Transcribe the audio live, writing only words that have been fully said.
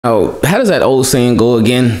Oh, how does that old saying go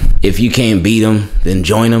again? If you can't beat them, then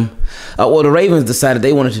join them. Well, the Ravens decided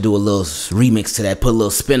they wanted to do a little remix to that, put a little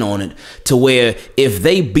spin on it, to where if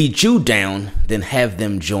they beat you down, then have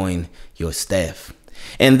them join your staff.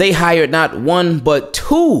 And they hired not one, but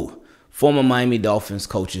two former Miami Dolphins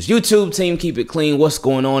coaches. YouTube team, keep it clean. What's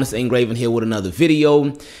going on? It's Ingraven here with another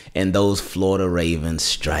video. And those Florida Ravens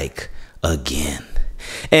strike again.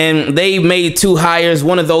 And they made two hires,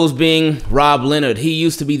 one of those being Rob Leonard. He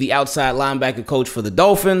used to be the outside linebacker coach for the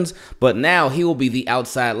Dolphins, but now he will be the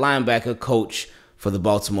outside linebacker coach for the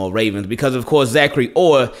Baltimore Ravens because, of course, Zachary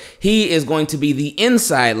Orr, he is going to be the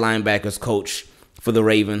inside linebackers coach for the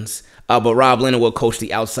Ravens. But Rob Leonard will coach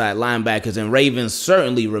the outside linebackers, and Ravens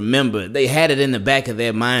certainly remember. They had it in the back of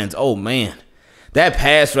their minds. Oh, man. That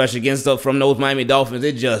pass rush from those Miami Dolphins,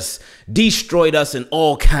 it just destroyed us in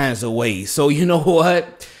all kinds of ways. So you know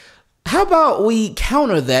what? How about we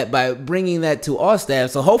counter that by bringing that to our staff?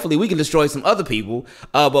 So hopefully we can destroy some other people,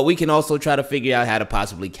 but we can also try to figure out how to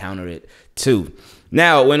possibly counter it too.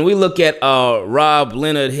 Now, when we look at Rob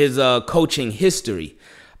Leonard, his coaching history,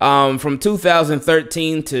 from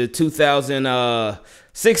 2013 to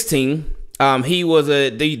 2016, he was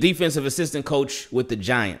the defensive assistant coach with the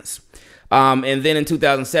Giants. And then in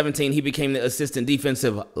 2017, he became the assistant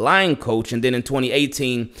defensive line coach. And then in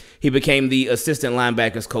 2018, he became the assistant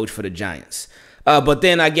linebackers coach for the Giants. But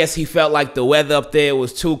then I guess he felt like the weather up there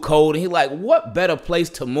was too cold. And he like, what better place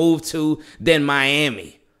to move to than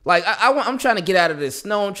Miami? Like, I'm trying to get out of this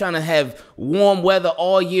snow. I'm trying to have warm weather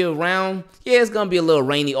all year round. Yeah, it's going to be a little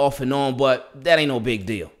rainy off and on, but that ain't no big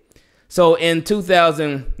deal. So in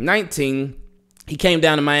 2019, he came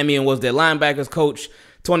down to Miami and was their linebackers coach.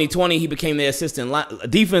 2020, he became their assistant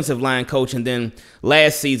defensive line coach, and then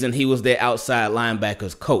last season, he was their outside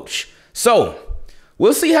linebackers coach. So,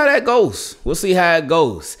 we'll see how that goes. We'll see how it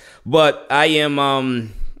goes. But I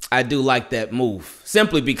do like that move,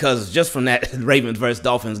 simply because just from that Ravens versus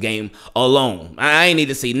Dolphins game alone, I ain't need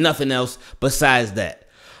to see nothing else besides that.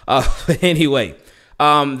 Anyway,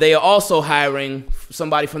 they are also hiring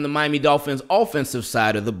somebody from the Miami Dolphins offensive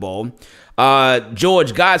side of the ball.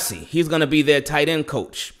 George Godsey, he's going to be their tight end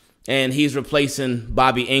coach, and he's replacing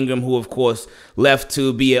Bobby Ingram, who, of course, left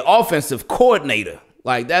to be an offensive coordinator.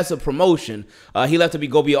 Like, that's a promotion. He left to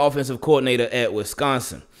go be an offensive coordinator at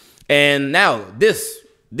Wisconsin. And now this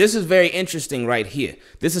is very interesting right here.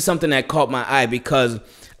 This is something that caught my eye because,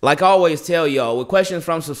 like I always tell y'all, with questions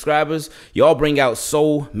from subscribers, y'all bring out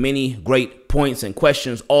so many great points and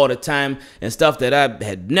questions all the time and stuff that I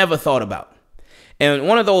had never thought about. And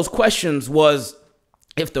one of those questions was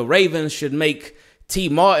if the Ravens should make T.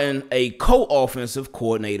 Martin a co-offensive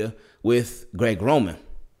coordinator with Greg Roman.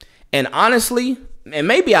 And honestly, and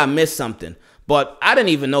maybe I missed something, but I didn't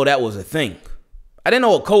even know that was a thing. I didn't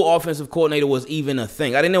know a co-offensive coordinator was even a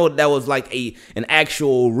thing. I didn't know that was like an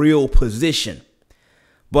actual real position.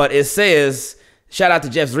 But it says, shout out to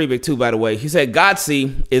Jeff Zrebick too, by the way. He said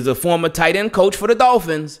Godsey is a former tight end coach for the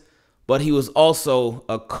Dolphins, but he was also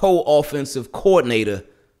a co-offensive coordinator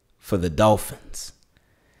for the Dolphins.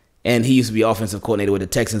 And he used to be offensive coordinator with the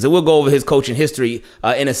Texans. And we'll go over his coaching history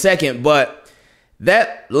in a second. But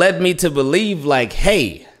that led me to believe, like,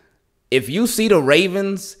 hey, if you see the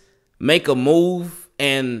Ravens make a move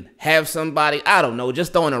and have somebody, I don't know,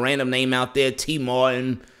 just throwing a random name out there, T.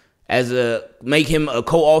 Martin, make him a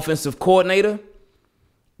co-offensive coordinator,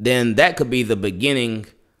 then that could be the beginning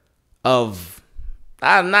of,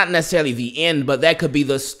 not necessarily the end, but that could be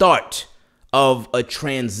the start of a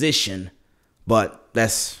transition. But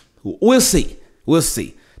we'll see. We'll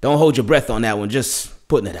see. Don't hold your breath on that one. Just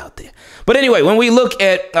putting it out there. But anyway, when we look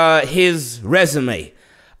at his resume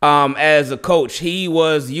as a coach, he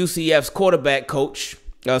was UCF's quarterback coach.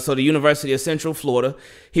 So the University of Central Florida.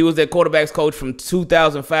 He was their quarterbacks coach from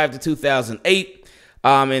 2005 to 2008.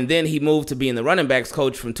 And then he moved to being the running backs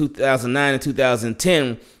coach from 2009 to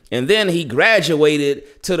 2010. And then he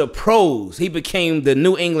graduated to the pros. He became the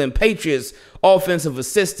New England Patriots offensive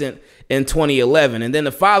assistant in 2011. And then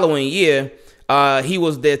the following year, he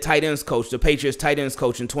was their tight ends coach, the Patriots tight ends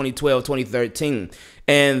coach in 2012, 2013.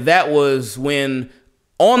 And that was when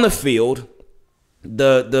on the field,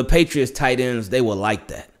 the Patriots tight ends, they were like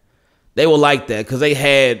that. They were like that because they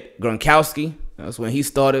had Gronkowski. That's when he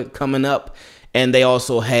started coming up. And they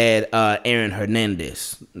also had Aaron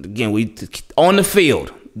Hernandez. Again, on the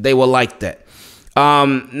field, they were like that.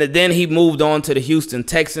 Then he moved on to the Houston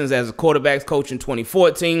Texans as a quarterbacks coach in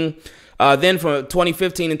 2014. Then from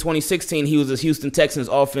 2015 and 2016, he was the Houston Texans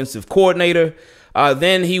offensive coordinator.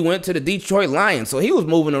 Then he went to the Detroit Lions. So he was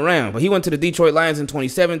moving around. But he went to the Detroit Lions in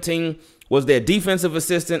 2017, was their defensive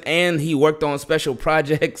assistant, and he worked on special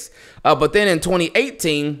projects. But then in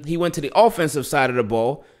 2018, he went to the offensive side of the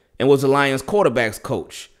ball and was the Lions quarterbacks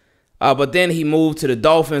coach. But then he moved to the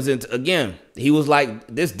Dolphins, and again, he was like,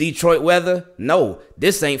 this Detroit weather, no,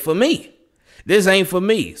 this ain't for me. This ain't for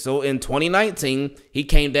me. So in 2019, he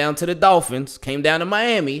came down to the Dolphins, came down to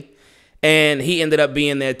Miami, and he ended up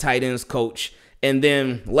being their tight ends coach. And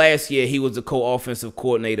then last year, he was the co-offensive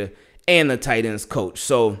coordinator and the tight ends coach.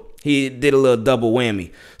 So he did a little double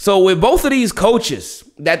whammy. So with both of these coaches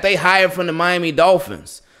that they hired from the Miami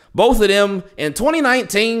Dolphins, both of them in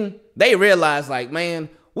 2019, they realized, like, man,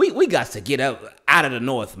 we got to get out of the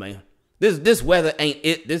North, man. This weather ain't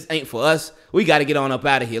it. This ain't for us. We got to get on up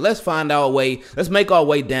out of here. Let's find our way. Let's make our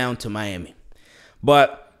way down to Miami.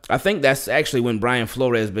 But I think that's actually when Brian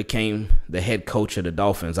Flores became the head coach of the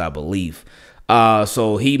Dolphins, I believe.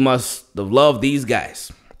 So he must have loved these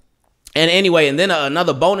guys. And anyway, and then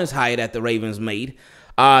another bonus hire that the Ravens made.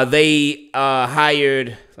 They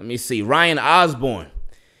hired, let me see, Ryan Osborne.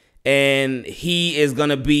 And he is going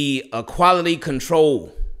to be a quality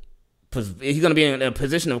control. He's going to be in a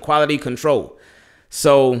position of quality control.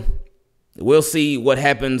 So we'll see what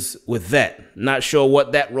happens with that. Not sure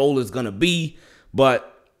what that role is going to be,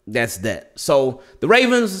 but that's that. So the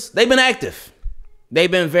Ravens, they've been active.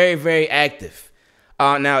 They've been very, very active.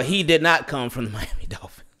 Now, he did not come from the Miami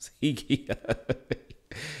Dolphins. He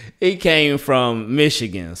came from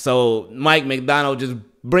Michigan. So Mike McDonald just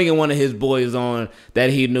bringing one of his boys on that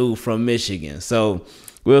he knew from Michigan. So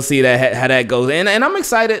we'll see how that goes. And I'm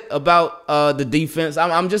excited about the defense.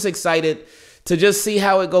 I'm just excited to just see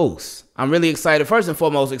how it goes. I'm really excited. First and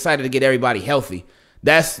foremost, excited to get everybody healthy.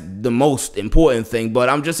 That's the most important thing. But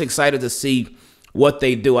I'm just excited to see what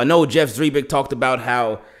they do. I know Jeff Zrebiec talked about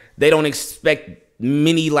how they don't expect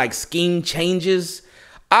many like scheme changes.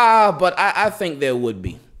 But I think there would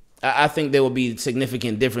be. I think there will be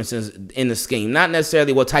significant differences in the scheme. Not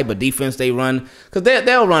necessarily what type of defense they run, because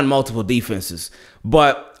they'll run multiple defenses.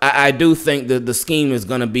 But I do think that the scheme is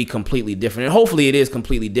going to be completely different. And hopefully it is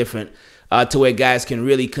completely different to where guys can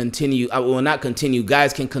really continue. Well, not continue.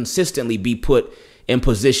 Guys can consistently be put in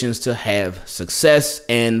positions to have success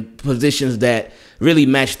and positions that really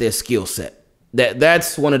match their skill set.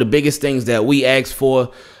 That's one of the biggest things that we ask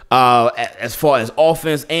for as far as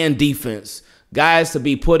offense and defense. Guys to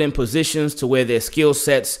be put in positions to where their skill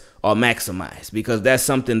sets are maximized, because that's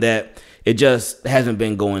something that it just hasn't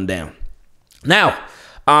been going down. Now,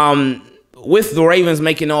 with the Ravens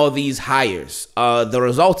making all these hires, the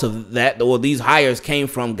result of that, or these hires came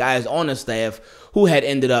from guys on the staff who had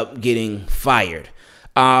ended up getting fired.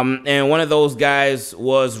 And one of those guys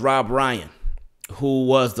was Rob Ryan, who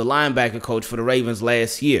was the linebacker coach for the Ravens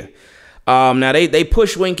last year. Now, they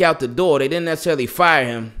pushed Wink out the door. They didn't necessarily fire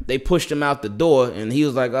him. They pushed him out the door, and he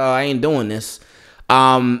was like, oh, I ain't doing this.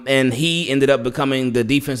 And he ended up becoming the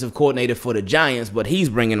defensive coordinator for the Giants, but he's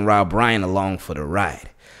bringing Rob Ryan along for the ride.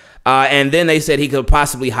 And then they said he could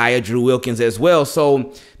possibly hire Drew Wilkins as well.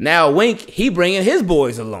 So now Wink, he bringing his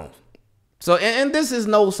boys along. So, and this is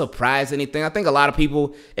no surprise or anything. I think a lot of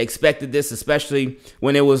people expected this, especially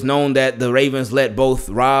when it was known that the Ravens let both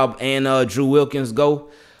Rob and Drew Wilkins go.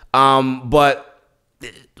 But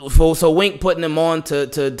so Wink putting them on to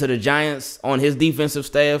the Giants on his defensive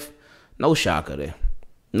staff, no shocker there.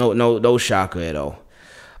 No shocker at all.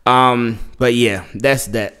 But yeah, that's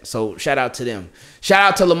that. So shout out to them. Shout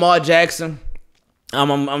out to Lamar Jackson.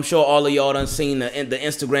 I'm sure all of y'all done seen the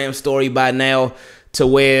Instagram story by now, to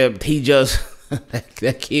where he just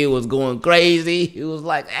that kid was going crazy. He was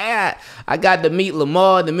like, I got to meet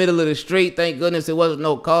Lamar in the middle of the street. Thank goodness it wasn't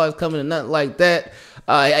no cars coming or nothing like that.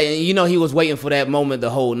 He was waiting for that moment the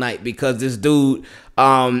whole night, because this dude,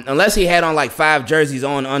 unless he had on like 5 jerseys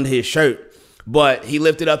on under his shirt, but he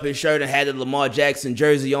lifted up his shirt and had the Lamar Jackson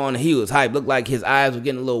jersey on, and he was hyped. Looked like his eyes were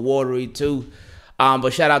getting a little watery too.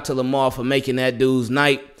 But shout out to Lamar for making that dude's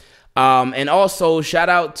night. And also shout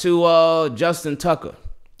out to Justin Tucker.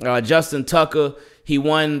 Justin Tucker, he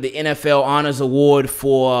won the NFL Honors Award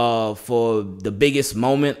for the biggest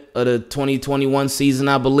moment of the 2021 season,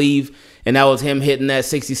 I believe. And that was him hitting that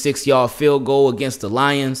 66-yard field goal against the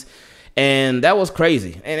Lions. And that was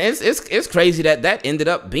crazy. And it's crazy that ended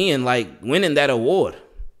up being like winning that award.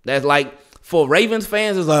 That's like, for Ravens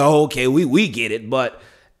fans, it's like, oh, okay, we get it. But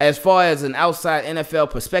as far as an outside NFL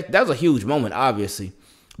perspective, that was a huge moment, obviously.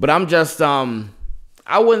 But I'm just,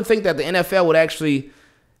 I wouldn't think that the NFL would actually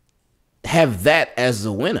have that as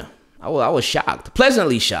the winner. I was shocked,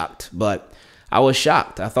 pleasantly shocked, but I was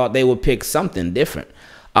shocked. I thought they would pick something different.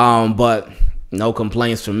 But no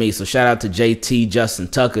complaints from me. So shout out to JT, Justin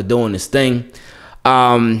Tucker, doing this thing.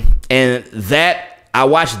 And that I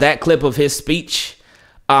watched that clip of his speech,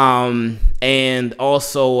 and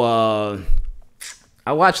also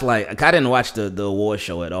I watched I didn't watch the award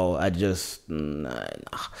show at all. I just,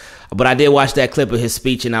 but I did watch that clip of his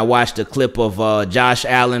speech, and I watched a clip of Josh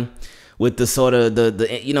Allen with the sort of the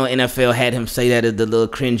NFL had him say that the little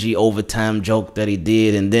cringy overtime joke that he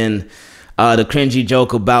did, and then the cringy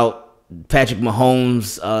joke about Patrick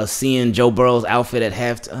Mahomes seeing Joe Burrow's outfit at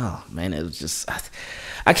halftime. Oh man, it was just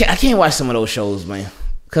I can't watch some of those shows, man,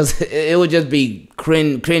 because it would just be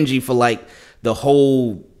cringy for like the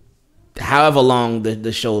whole however long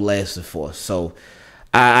the show lasted for. So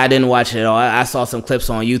I didn't watch it at all. I saw some clips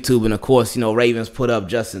on YouTube, and of course, Ravens put up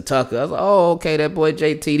Justin Tucker. I was like, oh, okay, that boy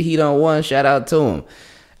JT, he done won. Shout out to him.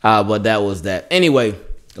 But that was that. Anyway,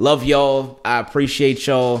 love y'all. I appreciate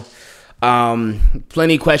y'all.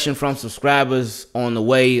 Plenty of questions from subscribers on the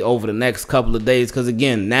way over the next couple of days, because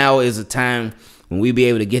again, now is a time when we be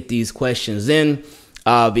able to get these questions in.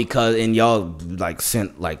 Because y'all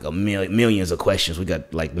sent millions of questions. We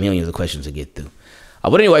got millions of questions to get through.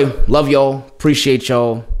 But anyway, love y'all. Appreciate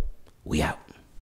y'all. We out.